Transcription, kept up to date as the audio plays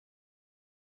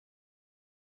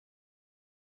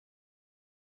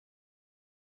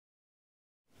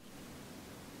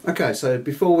Okay, so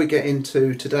before we get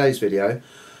into today's video,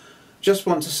 just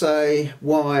want to say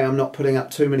why I'm not putting up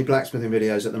too many blacksmithing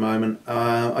videos at the moment.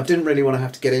 I didn't really want to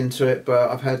have to get into it, but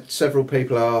I've had several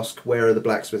people ask where are the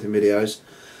blacksmithing videos.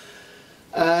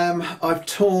 I've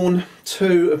torn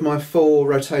 2 of my 4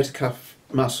 rotator cuff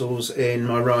muscles in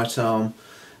my right arm,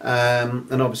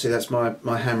 and obviously that's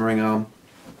my hammering arm.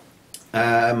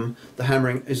 The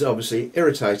hammering is obviously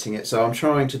irritating it, so I'm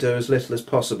trying to do as little as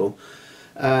possible.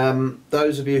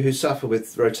 Those of you who suffer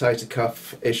with rotator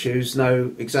cuff issues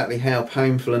know exactly how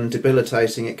painful and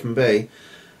debilitating it can be.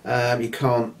 You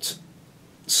can't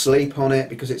sleep on it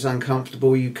because it's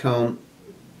uncomfortable, you can't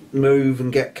move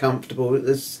and get comfortable.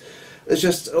 There's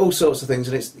just all sorts of things,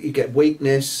 and you get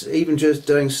weakness. Even just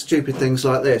doing stupid things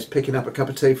like this, picking up a cup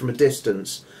of tea from a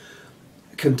distance,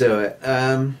 can do it.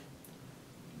 And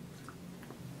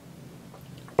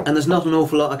there's not an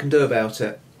awful lot I can do about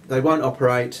it. They won't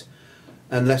operate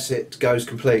unless it goes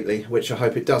completely, which I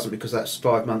hope it doesn't, because that's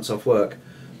 5 months off work.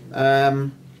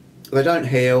 They don't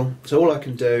heal, so all I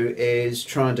can do is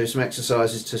try and do some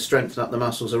exercises to strengthen up the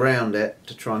muscles around it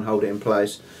to try and hold it in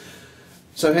place.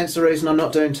 So hence the reason I'm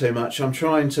not doing too much. I'm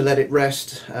trying to let it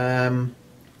rest a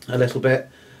little bit.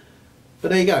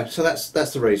 But there you go, so that's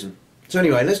the reason. So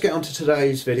anyway, let's get on to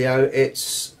today's video.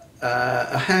 It's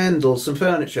a handle, some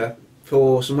furniture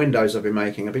for some windows I've been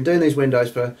making. I've been doing these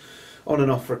windows for on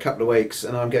and off for a couple of weeks,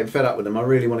 and I'm getting fed up with them. I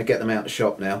really want to get them out of the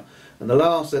shop now. And the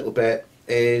last little bit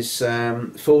is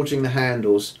forging the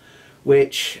handles,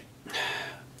 which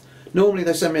normally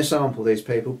they send me a sample, these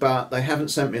people, but they haven't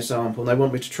sent me a sample, and they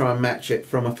want me to try and match it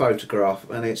from a photograph,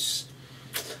 and it's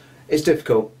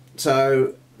difficult.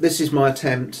 So this is my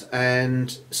attempt,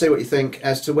 and see what you think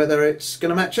as to whether it's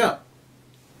going to match up.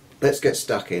 Let's get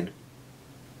stuck in.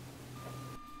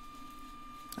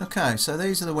 Okay, so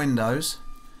these are the windows.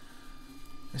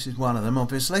 This is one of them,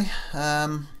 obviously.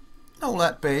 Not all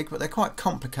that big, but they're quite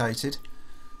complicated.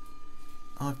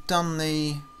 I've done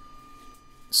the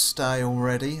stay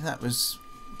already. That was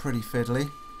pretty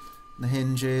fiddly. The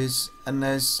hinges, and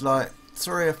there's like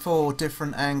 3 or 4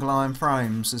 different angle iron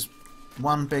frames. There's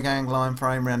one big angle iron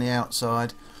frame around the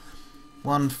outside,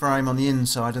 one frame on the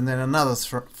inside, and then another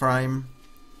frame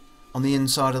on the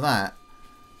inside of that.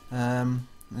 And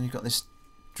you've got this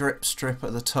drip strip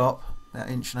at the top, about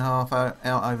 1.5 inches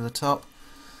out over the top,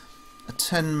 a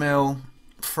 10mm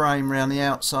frame around the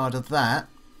outside of that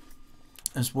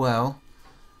as well.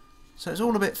 So it's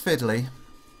all a bit fiddly,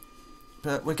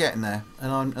 but we're getting there,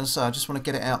 and as I say, I just want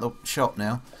to get it out the shop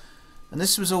now. And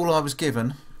this was all I was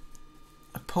given,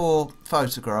 a poor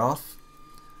photograph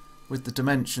with the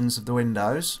dimensions of the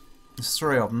windows. There's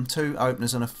 3 of them, 2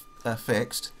 openers and a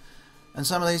fixed, and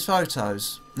some of these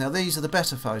photos. Now these are the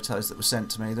better photos that were sent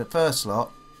to me. The first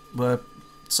lot were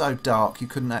so dark you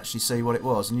couldn't actually see what it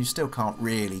was, and you still can't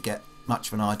really get much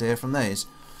of an idea from these.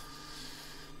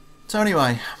 So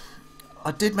anyway,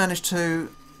 I did manage to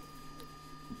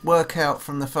work out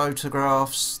from the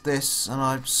photographs this, and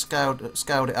I scaled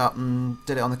it up and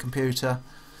did it on the computer,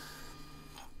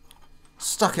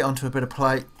 stuck it onto a bit of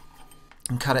plate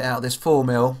and cut it out of this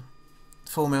 4mm.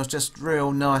 4mm is just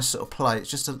real nice sort of plate.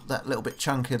 It's just that little bit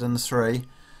chunkier than the 3.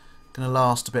 Going to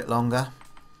last a bit longer.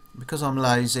 Because I'm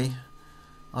lazy,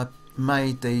 I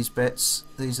made these bits.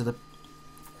 These are the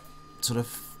sort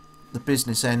of the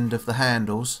business end of the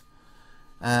handles.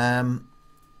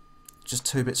 Just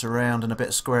 2 bits of round and a bit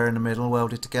of square in the middle,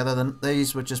 welded together. Then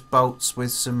these were just bolts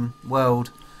with some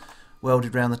welded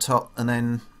around the top, and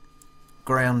then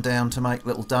ground down to make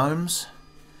little domes.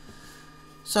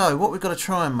 So what we've got to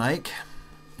try and make,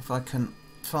 if I can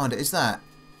find it, is that.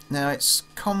 Now it's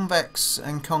convex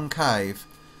and concave.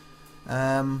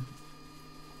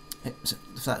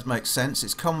 If that makes sense,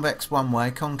 it's convex one way,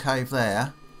 concave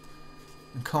there,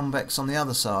 and convex on the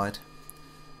other side.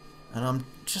 And I'm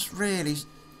just really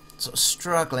sort of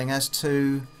struggling as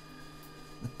to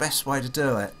the best way to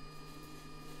do it.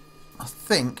 I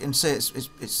think, and see,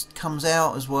 it comes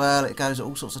out as well. It goes at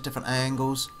all sorts of different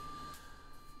angles,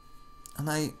 and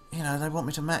they want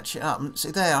me to match it up. And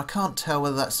see there, I can't tell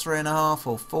whether that's 3.5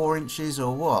 or 4 inches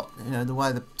or what. The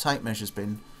way the tape measure's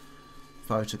been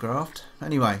photographed.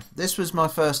 Anyway, this was my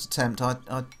first attempt.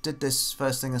 I did this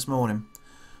first thing this morning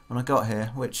when I got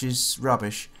here, which is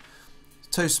rubbish.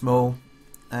 It's too small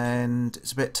and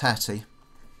it's a bit tatty.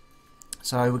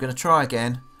 So we're going to try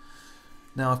again.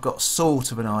 Now I've got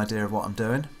sort of an idea of what I'm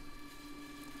doing.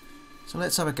 So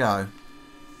let's have a go.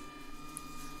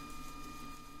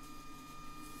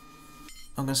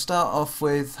 I'm going to start off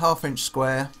with 1/2 inch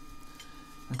square.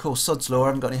 And of course, sod's law, I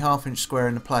haven't got any 1/2 inch square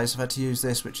in the place. I've had to use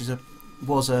this, which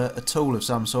was a tool of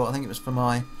some sort. I think it was for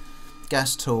my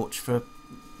gas torch for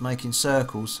making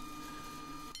circles.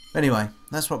 Anyway,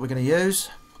 that's what we're going to use.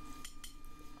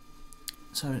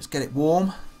 So let's get it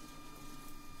warm.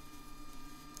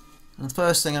 And the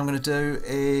first thing I'm going to do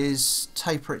is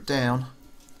taper it down.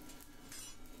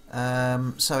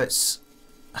 So it's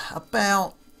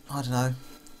about, I don't know,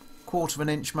 1/4 of an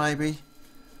inch maybe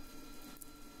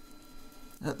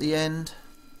at the end.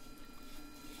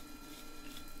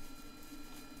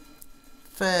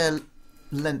 Fair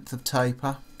length of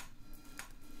taper.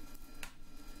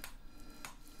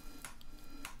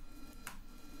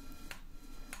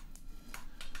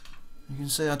 You can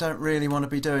see I don't really want to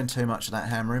be doing too much of that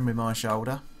hammering with my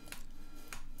shoulder.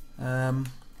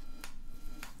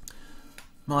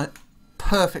 My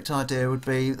perfect idea would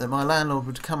be that my landlord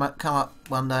would come up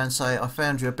one day and say, I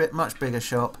found you a much bigger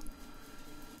shop,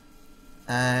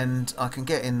 and I can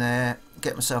get in there,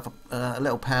 get myself a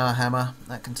little power hammer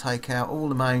that can take out all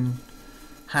the main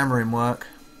hammering work,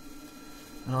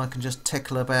 and I can just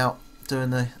tickle about doing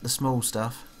the small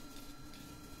stuff.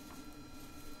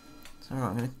 So right,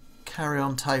 I'm going to carry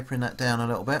on tapering that down a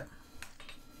little bit.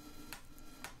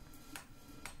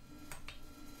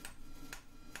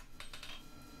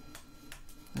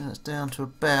 And it's down to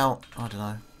about, I don't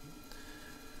know,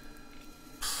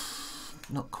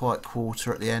 not quite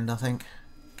 1/4 at the end, I think.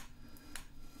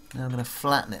 Now I'm going to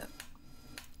flatten it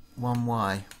one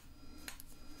way.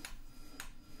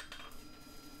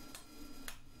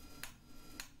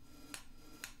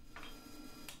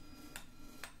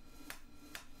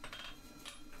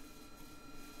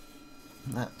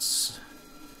 That's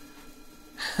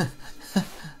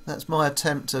that's my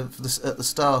attempt of this at the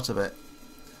start of it.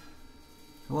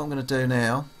 What I'm going to do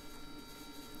now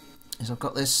is I've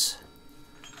got this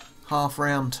half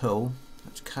round tool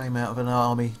which came out of an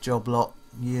army job lot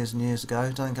years and years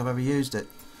ago. Don't think I've ever used it.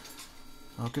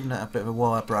 I've given that a bit of a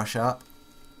wire brush up.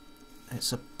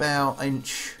 It's about 1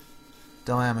 inch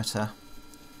diameter.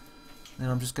 Then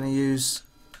I'm just going to use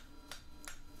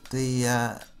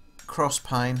the cross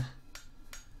pane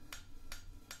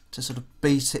to sort of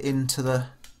beat it into the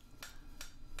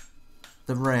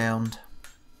round.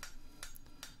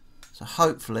 So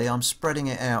hopefully I'm spreading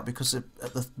it out, because at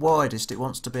the widest it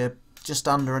wants to be just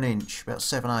under 1 inch, about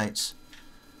 7/8.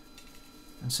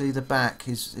 And see, the back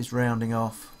is rounding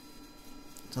off.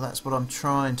 So that's what I'm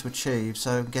trying to achieve.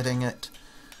 So I'm getting it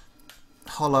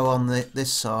hollow on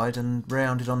this side and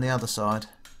rounded on the other side.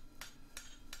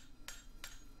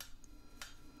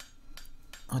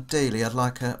 Ideally I'd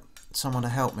like someone to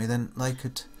help me, then they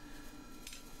could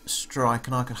strike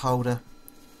and I could hold a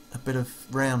bit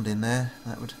of round in there.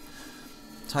 That would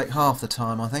take half the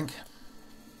time, I think.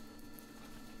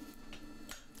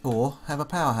 Or have a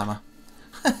power hammer.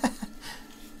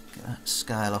 Get that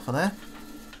scale off of there.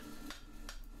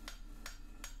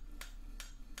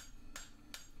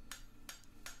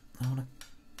 I want to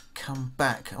come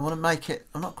back. I want to make it,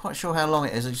 I'm not quite sure how long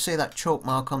it is. You see that chalk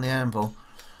mark on the anvil?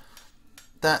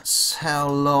 That's how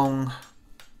long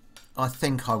I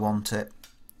think I want it.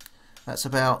 That's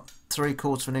about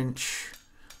 3/4 of an inch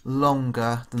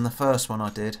longer than the first one I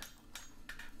did,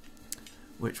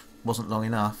 which wasn't long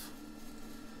enough.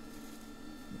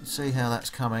 See how that's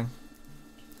coming.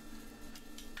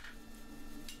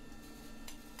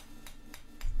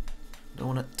 Don't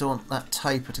want that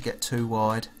taper to get too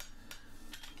wide.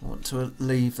 I want to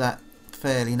leave that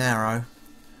fairly narrow,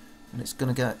 and it's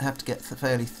going to have to get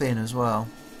fairly thin as well.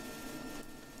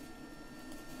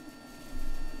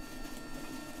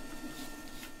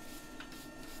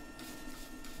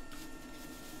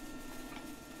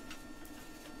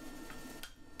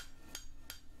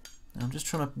 Now I'm just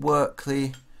trying to work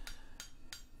the,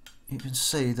 you can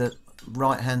see the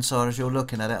right hand side as you're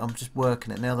looking at it, I'm just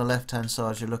working it. Now the left hand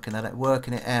side as you're looking at it,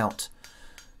 working it out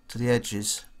to the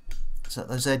edges, so that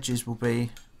those edges will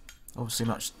be obviously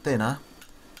much thinner.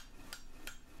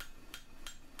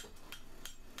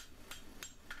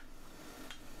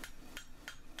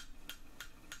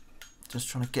 Just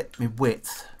trying to get my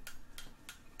width.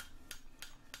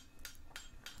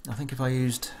 I think if I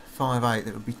used 5/8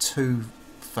 it would be too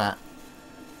fat,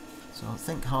 so I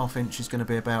think 1/2 inch is going to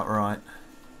be about right.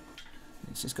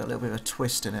 It's just got a little bit of a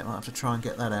twist in it. I might have to try and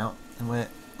get that out, and we're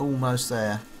almost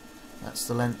there. That's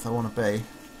the length I want to be.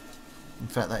 In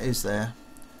fact, that is there,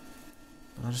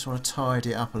 but I just want to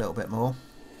tidy it up a little bit more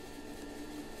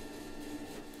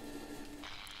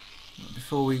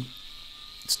before we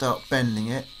start bending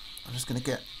it. I'm just going to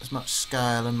get as much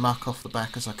scale and muck off the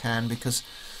back as I can, because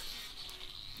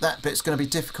that bit's going to be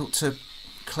difficult to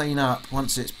clean up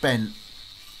once it's bent.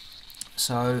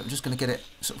 So I'm just going to get it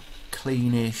sort of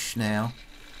cleanish now.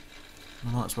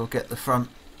 I might as well get the front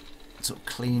sort of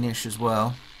cleanish as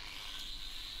well.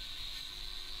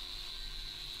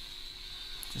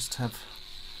 Just have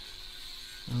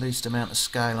the least amount of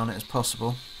scale on it as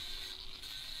possible.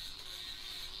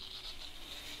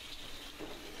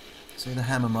 See the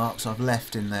hammer marks I've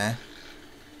left in there.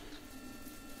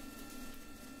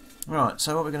 Right,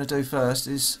 so what we're going to do first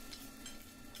is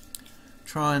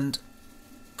try and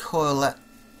coil that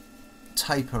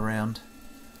tape around,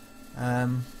 or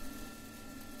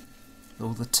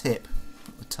the tip,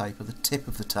 not the tape, or the tip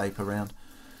of the tape around.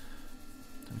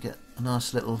 So we get a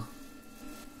nice little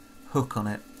hook on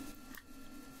it.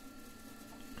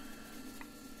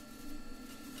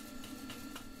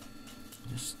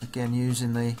 Just again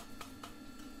using the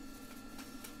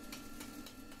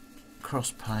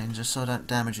cross pane just so I don't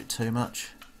damage it too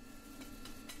much.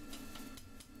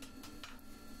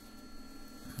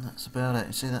 And that's about it.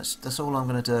 You see, that's all I'm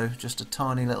going to do. Just a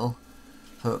tiny little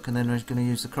hook, and then we're going to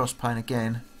use the cross pane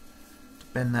again to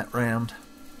bend that round.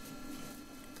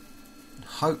 And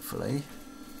hopefully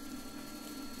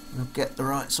we'll get the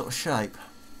right sort of shape.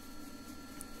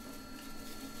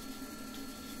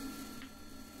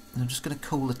 And I'm just going to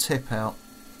cool the tip out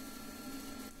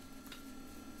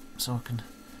so I can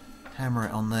hammer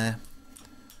it on there.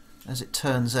 As it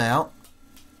turns out,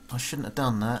 I shouldn't have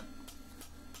done that.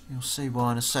 You'll see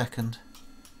why in a second.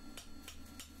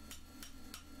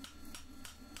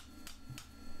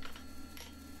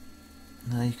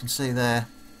 Now you can see there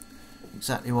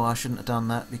exactly why I shouldn't have done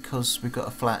that, because we've got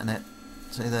to flatten it.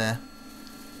 See there?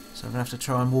 So I'm going to have to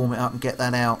try and warm it up and get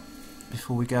that out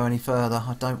before we go any further.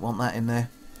 I don't want that in there.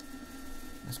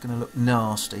 It's going to look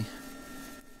nasty.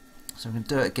 So I'm going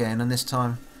to do it again, and this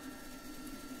time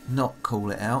not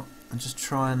cool it out, and just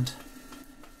try and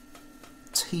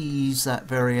tease that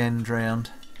very end round.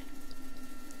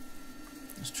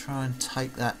 Just try and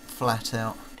take that flat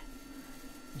out.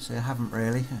 You see, I haven't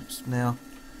really. It's now,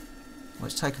 well,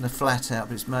 it's taken the flat out,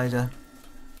 but it's made a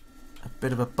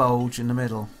bit of a bulge in the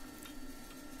middle.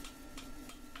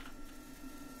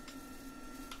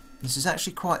 This is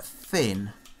actually quite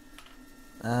thin,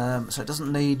 so it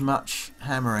doesn't need much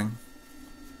hammering.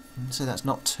 So that's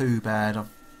not too bad. I've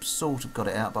sort of got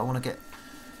it out, but I want to get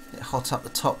it hot up the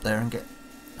top there and get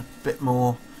a bit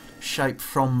more shape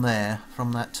from there,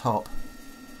 from that top.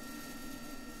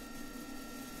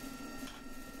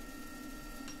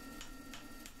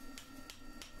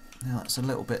 Now that's a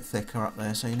little bit thicker up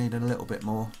there, so you need a little bit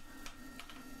more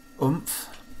oomph.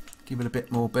 Give it a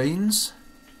bit more beans.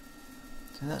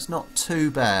 So that's not too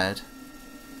bad.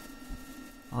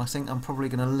 I think I'm probably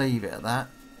going to leave it at that.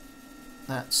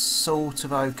 That's sort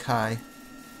of okay.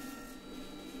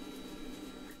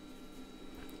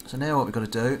 So now what we've got to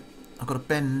do, I've got to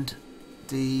bend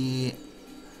the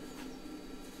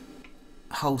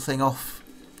whole thing off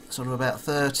sort of about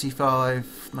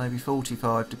 35, maybe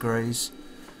 45 degrees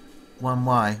one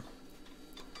way,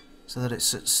 so that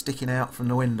it's sticking out from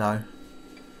the window,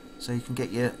 so you can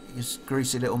get your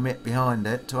greasy little mitt behind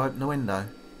it to open the window.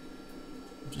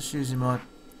 I'm just using my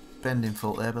bending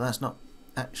fork there, but that's not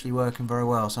actually working very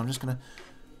well, so I'm just going to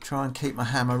try and keep my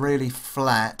hammer really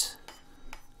flat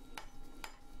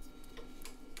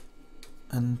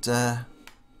and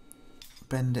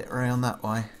bend it around that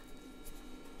way.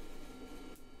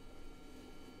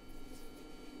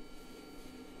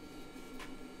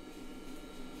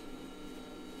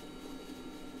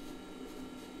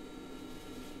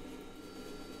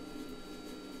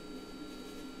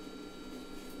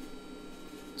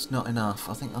 It's not enough.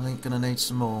 I think going to need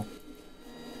some more.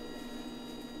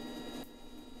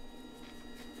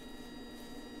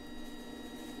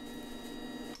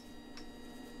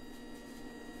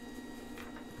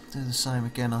 Do the same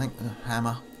again, I think, with the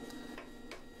hammer.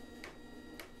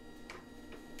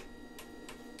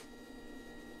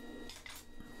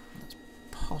 That's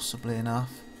possibly enough.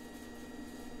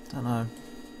 Don't know.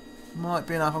 Might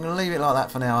be enough. I'm going to leave it like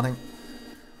that for now, I think.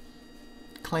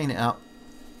 Clean it up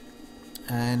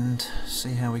and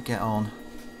see how we get on.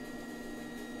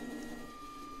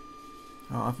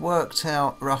 Right, I've worked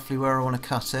out roughly where I want to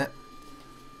cut it.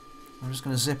 I'm just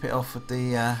going to zip it off with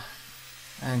the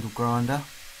angle grinder.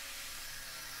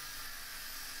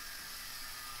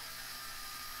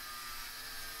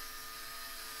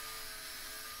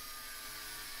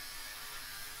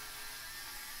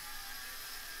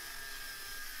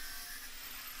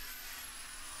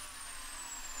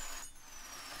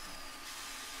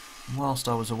 And whilst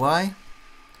I was away,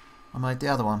 I made the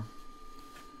other one.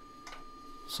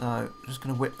 So I'm just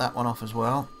going to whip that one off as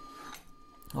well.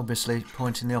 Obviously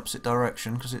pointing the opposite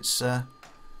direction because it's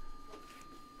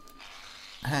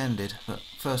handed. But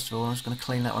first of all, I'm just going to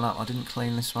clean that one up. I didn't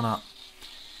clean this one up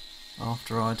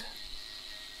after I'd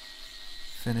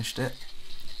finished it.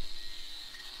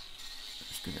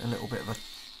 Just give it a little bit of a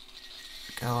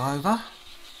go over.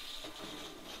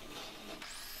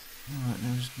 Alright,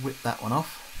 now just whip that one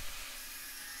off.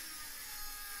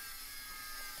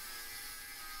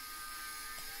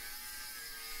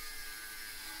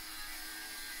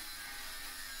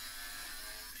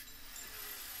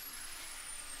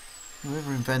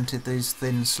 Whoever invented these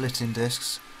thin slitting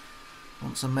discs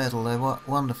wants a medal. They're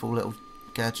wonderful little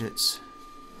gadgets.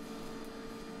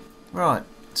 Right,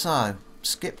 so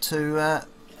skip to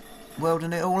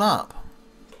welding it all up.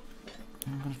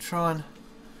 I'm going to try and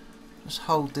just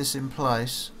hold this in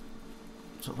place,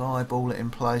 sort of eyeball it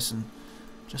in place and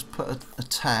just put a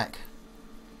tack.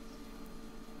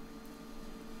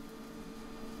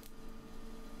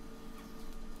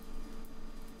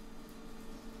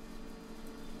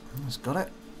 That's got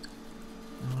it.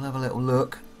 And we'll have a little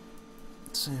look,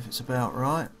 see if it's about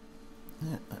right.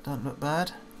 Yeah, that don't look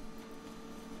bad.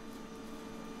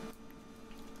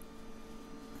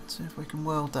 Let's see if we can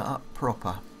weld that up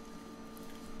proper.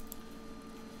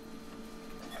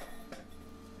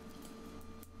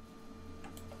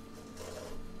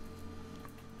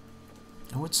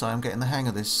 I would say I'm getting the hang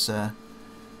of this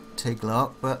TIG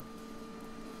lock, but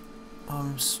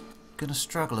I'm going to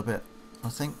struggle a bit, I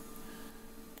think.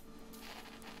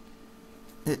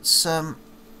 It's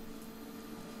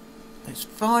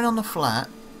fine on the flat.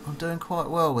 I'm doing quite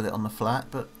well with it on the flat,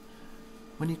 but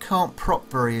when you can't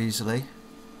prop very easily,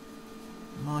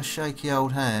 my shaky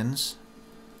old hands.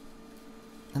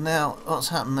 And now what's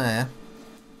happened there?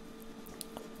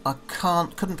 I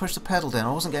couldn't push the pedal down.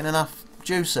 I wasn't getting enough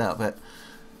juice out of it.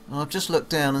 And I've just looked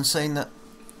down and seen that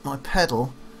my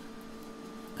pedal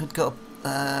had got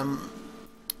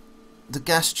the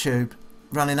gas tube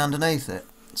running underneath it.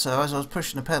 So as I was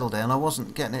pushing the pedal down, I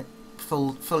wasn't getting it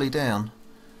fully down.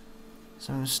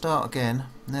 So I'm going to start again.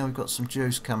 Now we've got some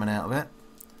juice coming out of it.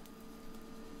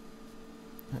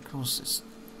 Of course, it's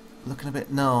looking a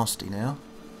bit nasty now.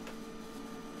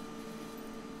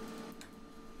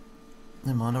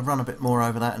 Never mind, I'll run a bit more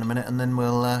over that in a minute and then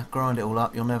we'll grind it all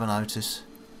up. You'll never notice.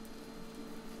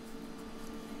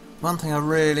 One thing I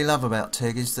really love about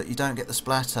TIG is that you don't get the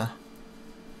splatter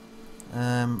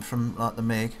from like the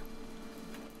MIG.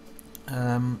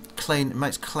 It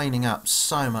makes cleaning up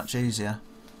so much easier.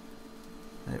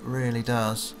 It really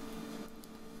does.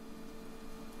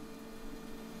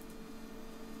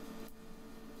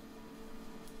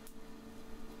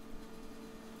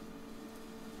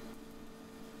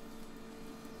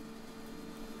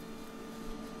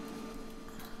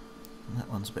 And that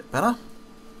one's a bit better.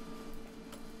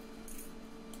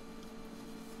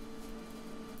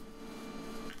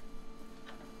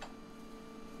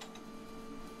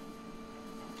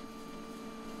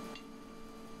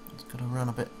 Got to run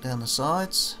a bit down the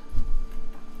sides.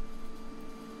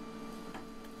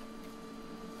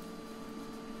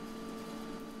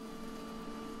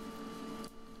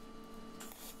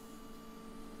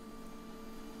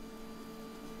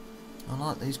 I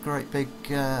like these great big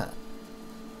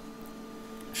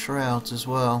shrouds as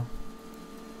well.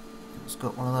 It's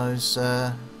got one of those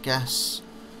gas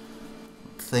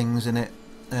things in it.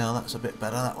 Yeah, that's a bit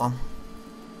better, that one.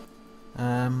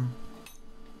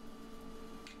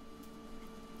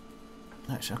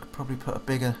 Actually, I could probably put a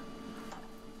bigger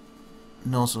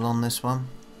nozzle on this one.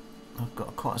 I've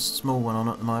got quite a small one on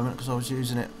at the moment because I was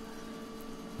using it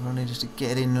where I needed to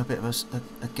get in a bit of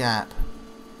a gap.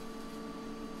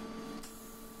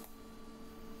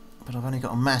 But I've only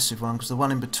got a massive one because the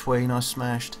one in between I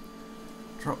smashed,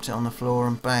 dropped it on the floor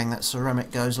and bang, that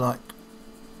ceramic goes like,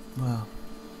 well,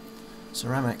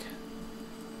 ceramic.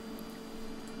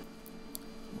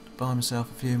 Buy myself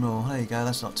a few more. There you go,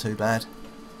 that's not too bad.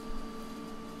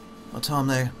 By the time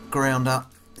they're ground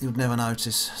up, you'd never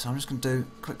notice. So I'm just going to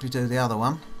quickly do the other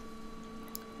one.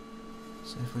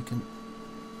 See if we can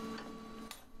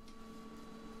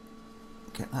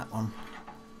get that one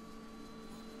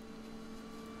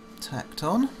tacked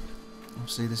on.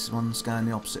 Obviously this one's going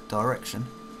the opposite direction.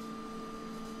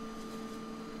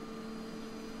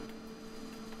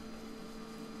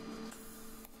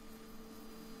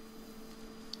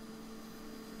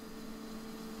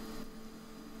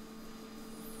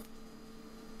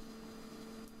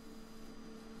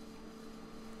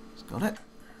 Got it.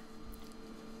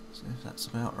 See if that's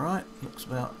about right. Looks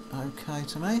about okay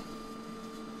to me.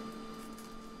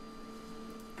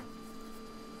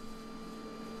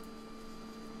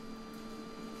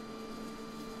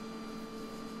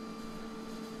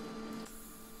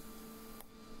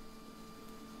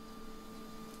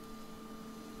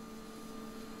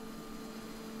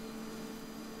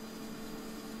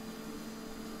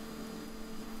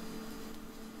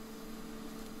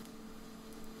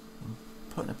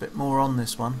 Putting a bit more on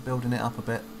this one, building it up a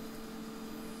bit.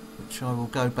 which I will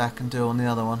go back and do on the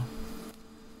other one.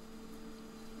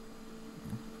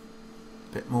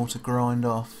 A bit more to grind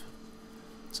off,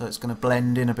 so it's going to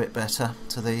blend in a bit better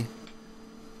to the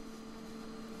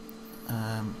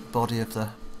body of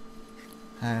the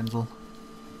handle.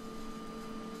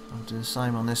 I'll do the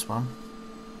same on this one.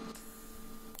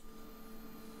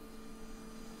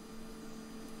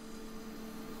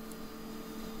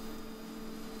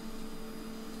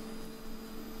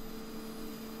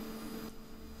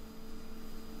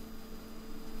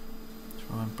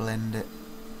 Try and blend it.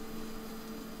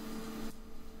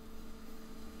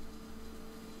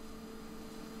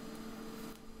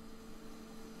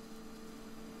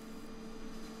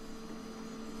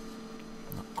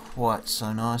 Quite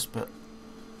so nice, but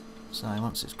so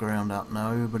once it's ground up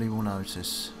nobody will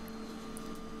notice.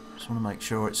 Just want to make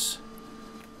sure it's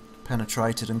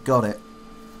penetrated and got it.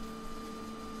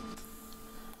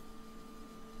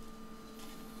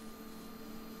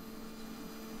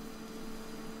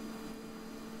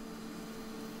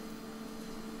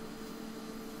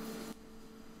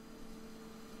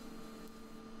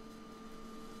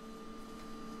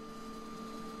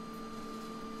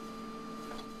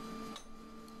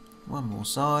 One more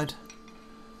side,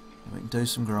 and we can do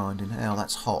some grinding. Ow,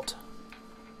 that's hot.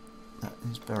 That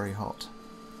is very hot.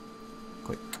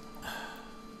 Quick.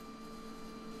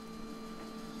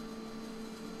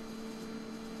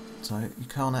 So you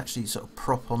can't actually sort of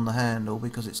prop on the handle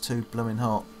because it's too blooming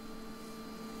hot.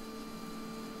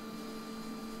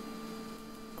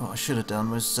 What I should have done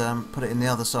was put it in the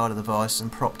other side of the vise and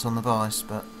propped on the vise,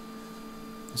 but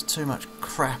there's too much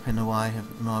crap in the way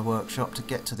of my workshop to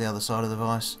get to the other side of the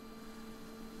vise.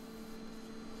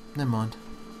 Never mind.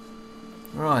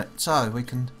 Right, so we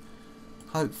can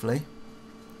hopefully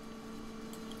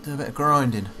do a bit of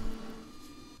grinding.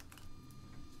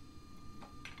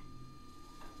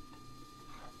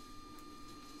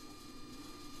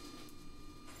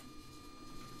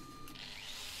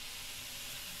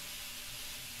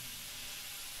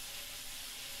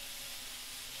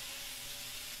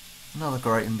 Another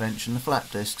great invention, the flap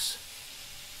discs.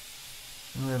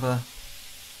 Whoever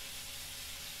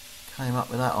came up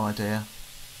with that idea.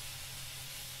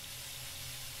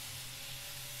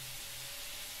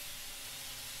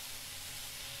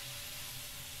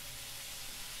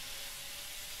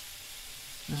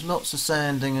 There's lots of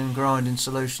sanding and grinding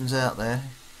solutions out there.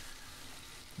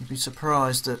 You'd be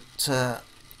surprised at the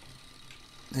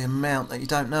amount that you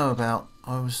don't know about.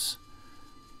 I was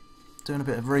doing a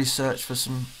bit of research for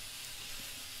some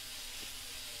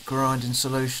grinding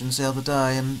solutions the other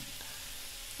day, and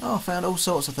I found all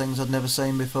sorts of things I'd never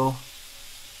seen before.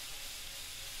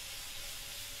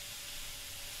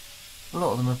 A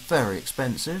lot of them are very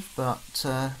expensive, but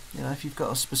you know, if you've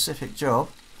got a specific job.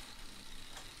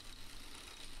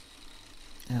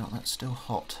 Yeah, that's still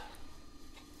hot.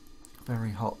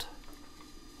 Very hot.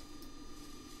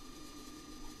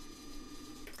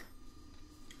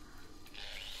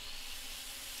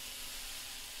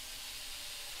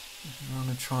 I'm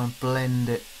going to try and blend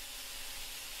it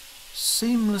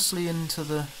seamlessly into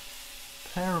the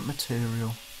parent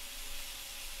material.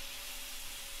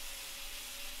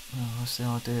 Well, that's the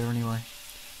idea anyway.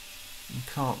 You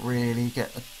can't really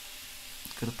get a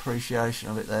good appreciation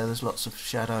of it there. There's lots of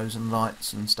shadows and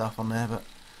lights and stuff on there, but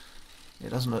it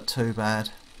doesn't look too bad.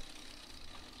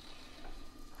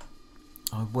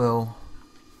 I will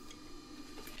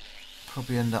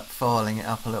probably end up filing it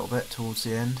up a little bit towards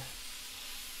the end.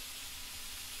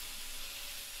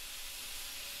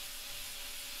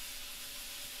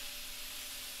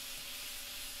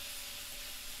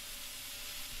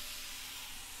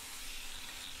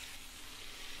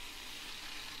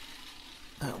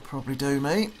 That'll probably do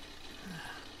me.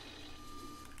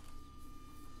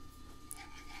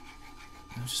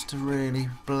 Just to really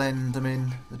blend them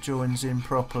in, the joins in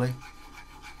properly.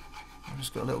 I've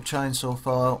just got a little chainsaw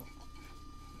file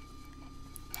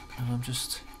and I'm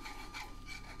just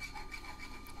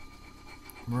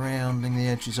rounding the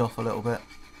edges off a little bit.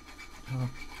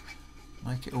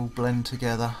 Make it all blend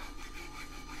together.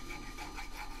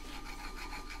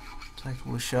 Take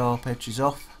all the sharp edges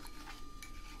off.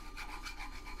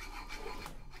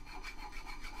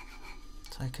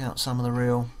 Take out some of the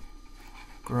real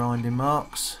grinding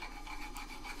marks.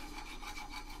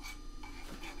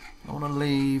 I want to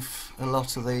leave a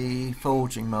lot of the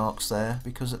forging marks there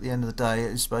because at the end of the day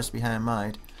it is supposed to be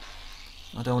handmade.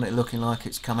 I don't want it looking like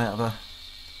it's come out of a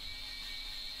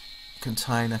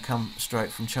container come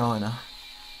straight from China.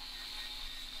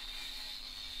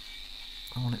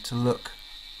 I want it to look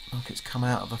like it's come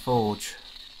out of a forge.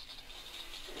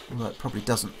 Although it probably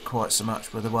doesn't quite so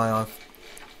much with the way I've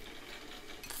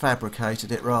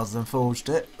fabricated it rather than forged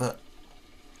it, but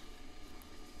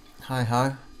hey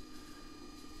ho,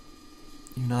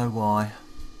 you know why.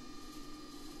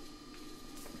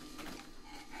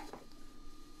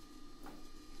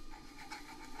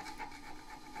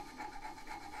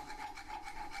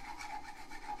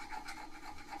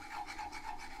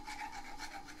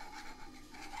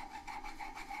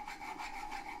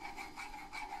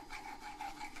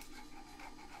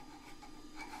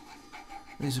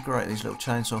 These are great, these little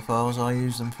chainsaw files. I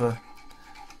use them for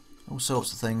all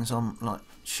sorts of things. I'm like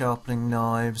sharpening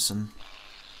knives and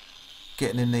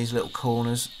getting in these little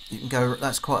corners. You can go,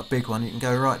 that's quite a big one, you can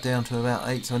go right down to about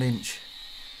 1/8 of an inch.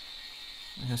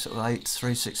 You go sort of 1/8,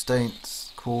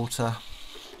 3/16, quarter,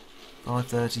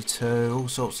 5/32, all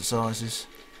sorts of sizes.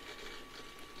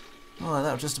 Alright,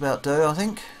 that'll just about do, I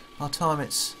think. By the time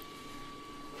it's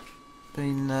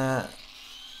been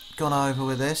gone over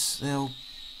with this, the old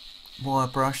wire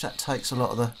brush, that takes a lot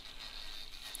of the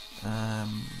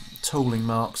tooling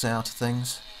marks out of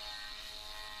things.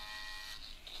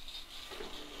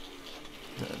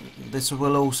 This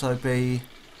will also be,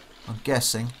 I'm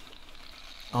guessing,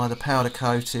 either powder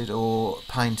coated or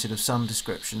painted of some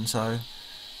description, so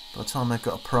by the time they've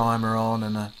got a primer on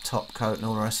and a top coat and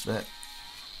all the rest of it,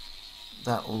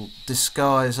 that will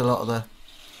disguise a lot of the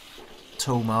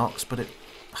tool marks, but it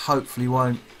hopefully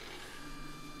won't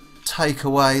take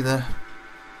away the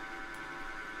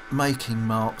making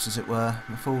marks, as it were,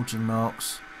 the forging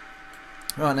marks.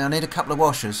 Right, now I need a couple of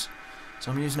washers,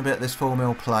 so I'm using a bit of this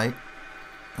 4mm plate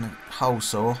and a hole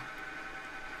saw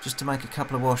just to make a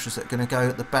couple of washers that are going to go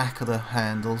at the back of the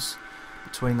handles,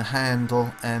 between the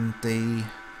handle and the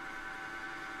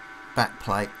back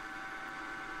plate,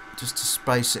 just to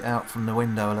space it out from the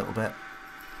window a little bit.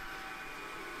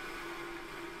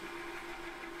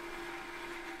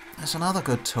 That's another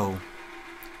good tool,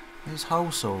 these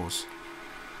hole saws.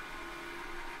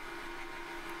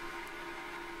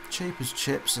 Cheap as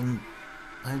chips, and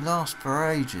they last for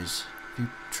ages if you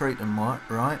treat them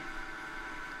right.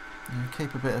 You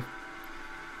keep a bit of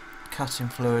cutting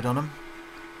fluid on them,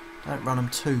 don't run them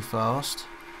too fast.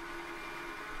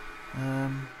 I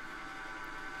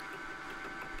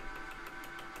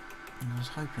was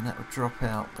hoping that would drop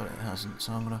out, but it hasn't,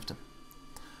 so I'm going to have to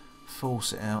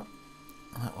force it out.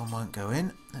 That one won't go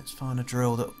in. Let's find a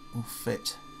drill that will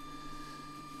fit.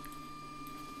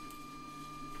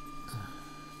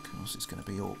 Of course it's going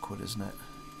to be awkward, isn't it?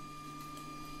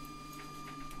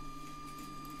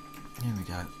 Here we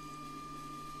go.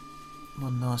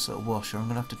 One nice little washer. I'm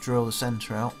going to have to drill the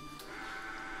centre out,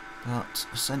 but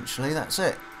essentially that's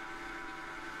it.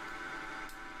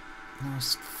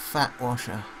 Nice fat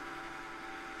washer.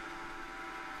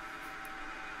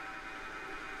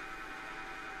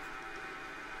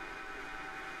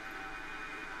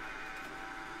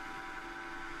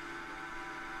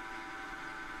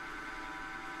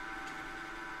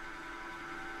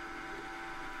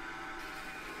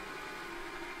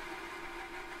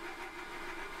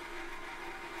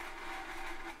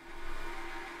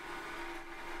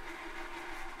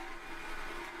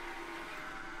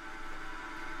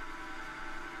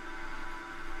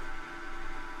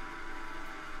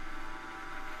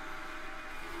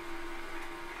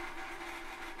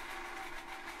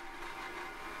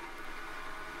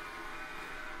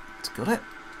 Got it.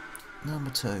 Number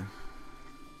 2. Of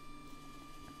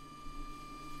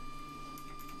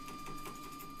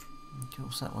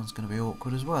course that one's going to be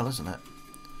awkward as well, isn't it?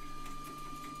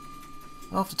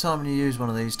 After time when you use one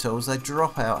of these tools, they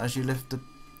drop out as you lift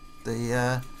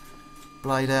the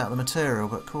blade out of the material,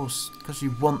 but of course, because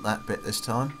you want that bit this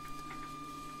time,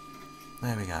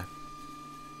 there we go.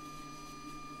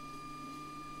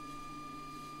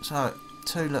 So,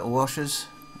 2 little washers.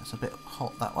 That's a bit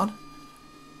hot, that one.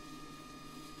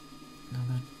 I'm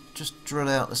going to just drill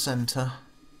out the centre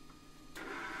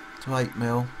to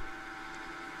 8mm,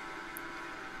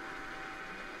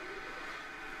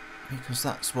 because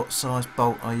that's what size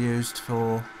bolt I used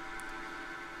for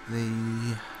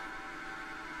the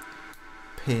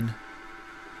pin.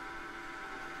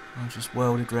 I just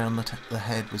welded round the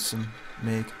head with some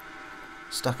MIG,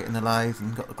 stuck it in the lathe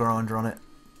and got the grinder on it,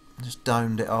 and just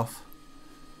domed it off.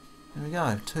 There we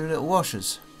go, 2 little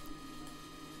washers.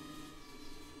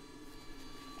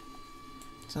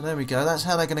 So there we go, that's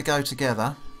how they're going to go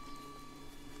together.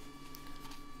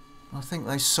 I think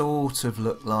they sort of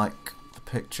look like the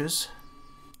pictures.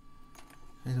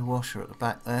 See the washer at the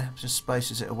back there, just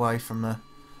spaces it away from the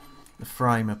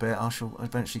frame a bit. I shall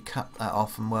eventually cut that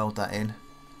off and weld that in.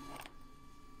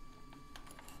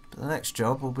 But the next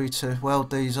job will be to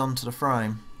weld these onto the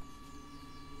frame.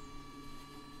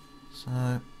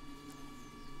 So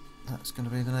that's going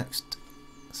to be the next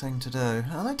thing to do.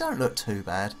 Oh, they don't look too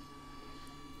bad.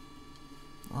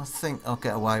 I think I'll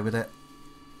get away with it.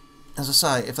 As I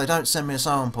say, if they don't send me a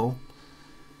sample,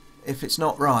 if it's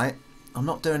not right, I'm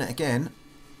not doing it again.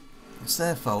 It's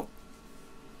their fault.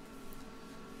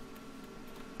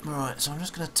 Right, so I'm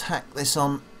just going to tack this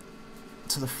on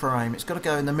to the frame. It's got to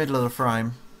go in the middle of the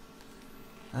frame.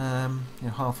 You know,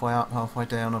 halfway up, halfway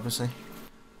down, obviously.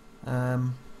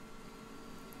 And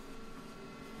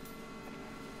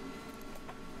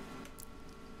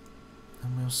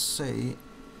we'll see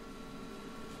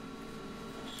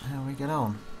how we get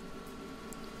on.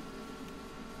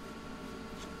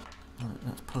 Right,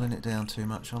 that's pulling it down too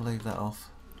much. I'll leave that off.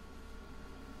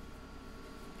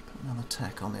 Put another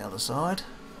tack on the other side.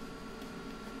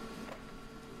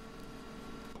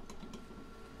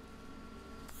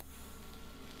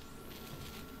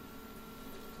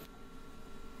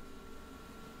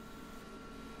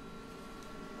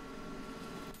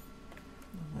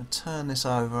 Turn this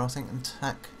over, I think, and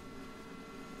tack.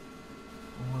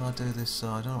 Or will I do this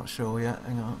side? I'm not sure yet.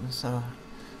 Hang on, let's have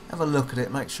a look at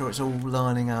it, make sure it's all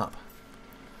lining up.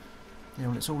 Yeah,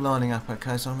 well, it's all lining up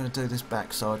okay, so I'm going to do this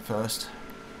back side first.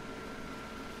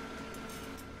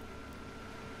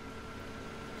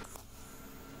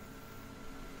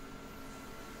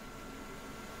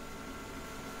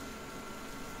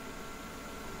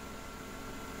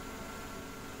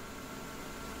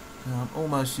 Now I'm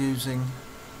almost using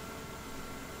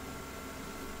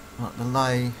like the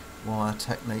lay wire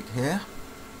technique here.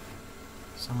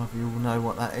 Some of you will know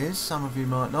what that is, some of you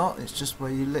might not. It's just where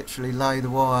you literally lay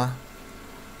the wire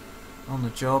on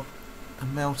the job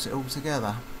and melt it all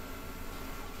together.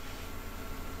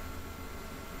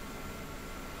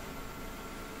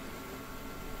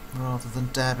 Rather than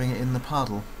dabbing it in the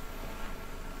puddle.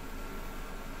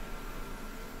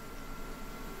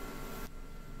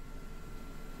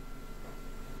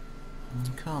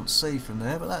 You can't see from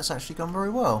there, but that's actually gone very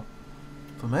well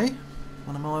for me.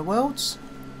 One of my welds.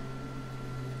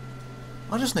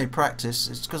 I just need practice.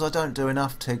 It's because I don't do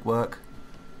enough TIG work.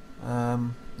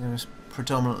 You know,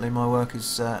 predominantly my work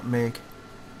is MIG.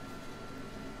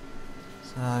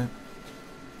 So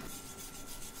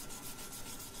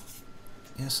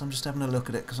yes, I'm just having a look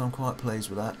at it because I'm quite pleased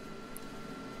with that.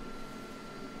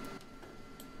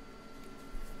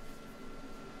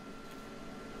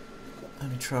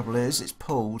 Only trouble is it's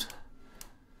pulled,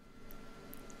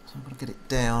 so I've got to get it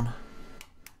down.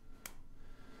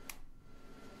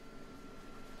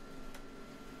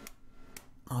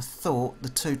 I thought the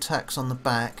two tacks on the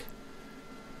back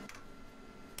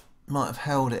might have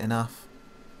held it enough,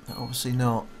 but obviously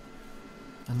not.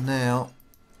 And now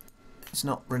it's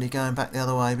not really going back the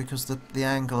other way because the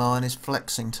angle line is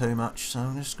flexing too much, so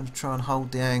I'm just going to try and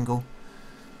hold the angle,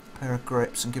 pair of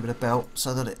grips, and give it a belt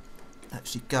so that it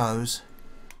actually goes.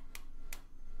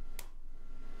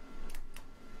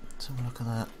 Let's have a look at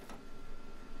that.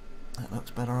 That looks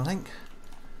better, I think.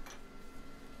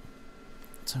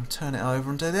 So we'll turn it over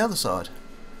and do the other side.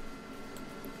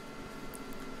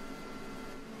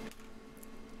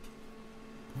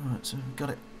 Right, so we've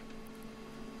got it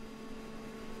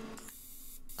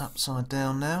upside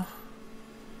down now.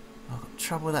 I've got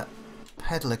trouble with that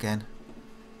pedal again.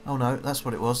 Oh no, that's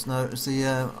what it was. No, it was the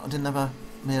I didn't have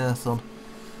my earth on.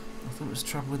 I thought it was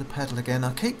trouble with the pedal again.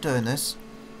 I keep doing this.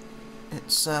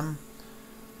 It's all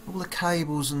the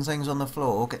cables and things on the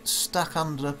floor get stuck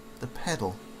under the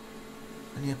pedal,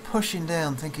 and you're pushing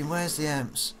down thinking where's the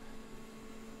amps,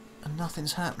 and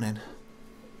nothing's happening.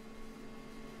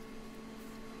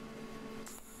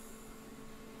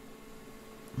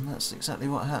 And that's exactly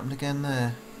what happened again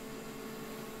there.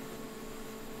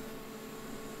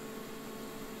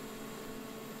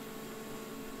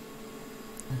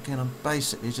 Again, I'm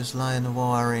basically just laying the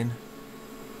wire in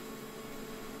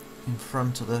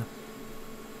front of the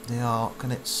arc,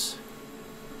 and it's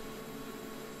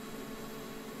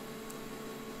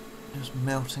just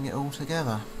melting it all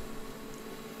together.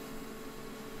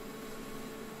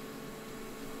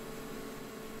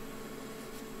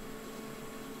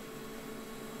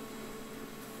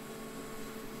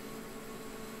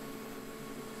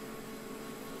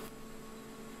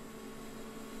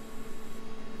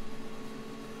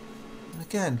 And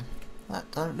again,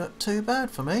 that don't look too bad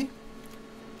for me.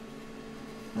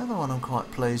 Another one I'm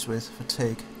quite pleased with for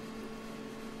TIG.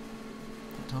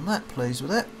 But I'm that pleased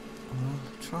with it.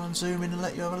 I'll try and zoom in and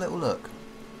let you have a little look.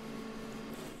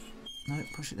 No,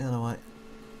 push it the other way.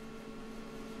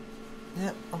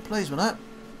 Yep, I'm pleased with that.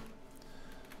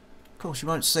 Of course you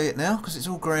won't see it now because it's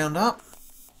all ground up.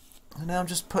 And now I'm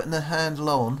just putting the handle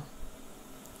on.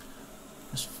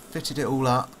 Just fitted it all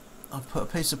up. I've put a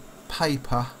piece of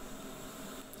paper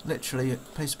Literally a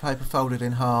piece of paper folded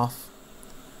in half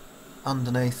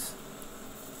underneath,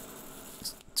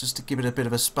 just to give it a bit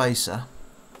of a spacer,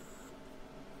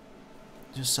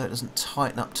 just so it doesn't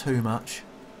tighten up too much.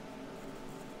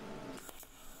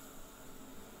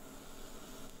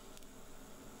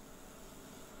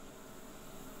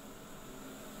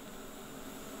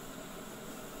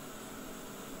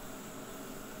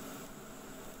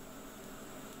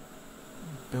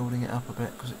 Building it up a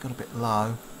bit because it got a bit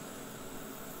low.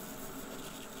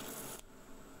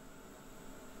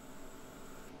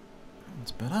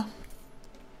 That's better.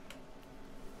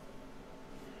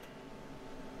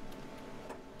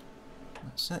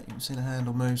 That's it. You can see the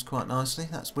handle moves quite nicely.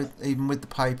 That's with even with the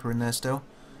paper in there still.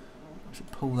 I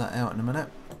should pull that out in a minute.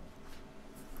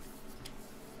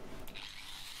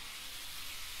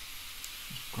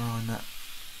 Just grind that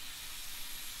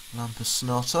lump of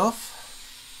snot off.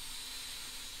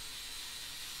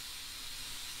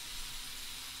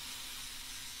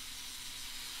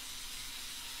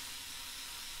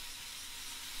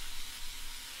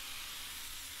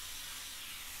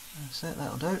 That's it,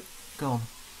 that'll do. Gone.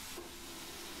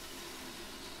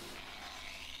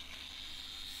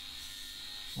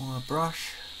 Wire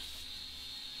brush.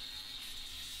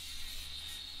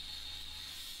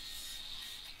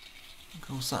 Of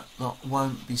course that lot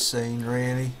won't be seen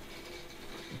really,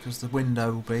 because the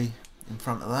window will be in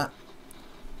front of that,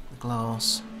 the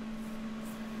glass.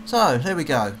 So, there we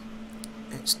go.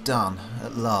 It's done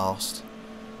at last.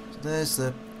 So there's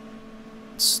the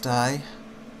stay.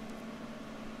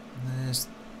 There's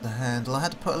the handle. I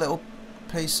had to put a little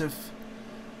piece of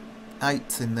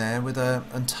 1/8 in there with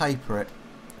and taper it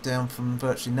down from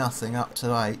virtually nothing up to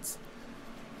 1/8,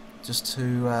 just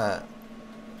to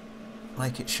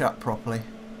make it shut properly,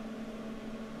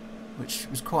 which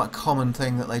was quite a common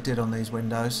thing that they did on these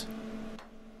windows.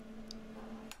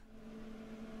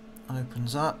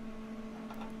 Opens up,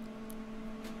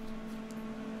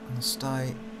 and the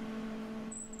stay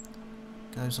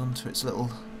goes onto its little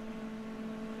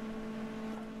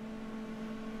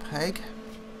peg.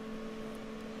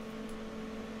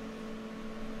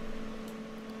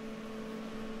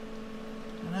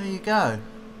 And there you go.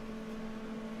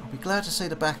 I'll be glad to see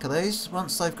the back of these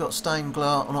once they've got stained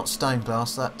glass, or not stained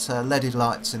glass, that leaded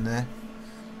lights in there.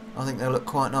 I think they'll look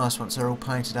quite nice once they're all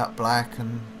painted up black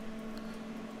and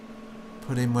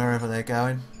put in wherever they're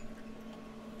going.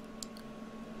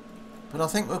 But I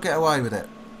think we'll get away with it.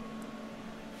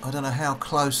 I don't know how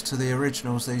close to the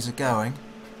originals these are going,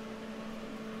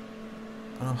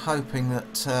 but I'm hoping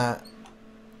that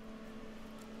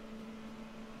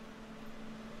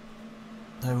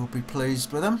they will be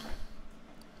pleased with them.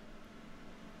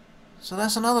 So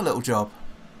that's another little job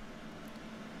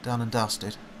done and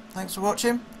dusted. Thanks for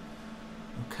watching.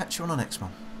 We'll catch you on the next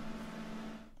one.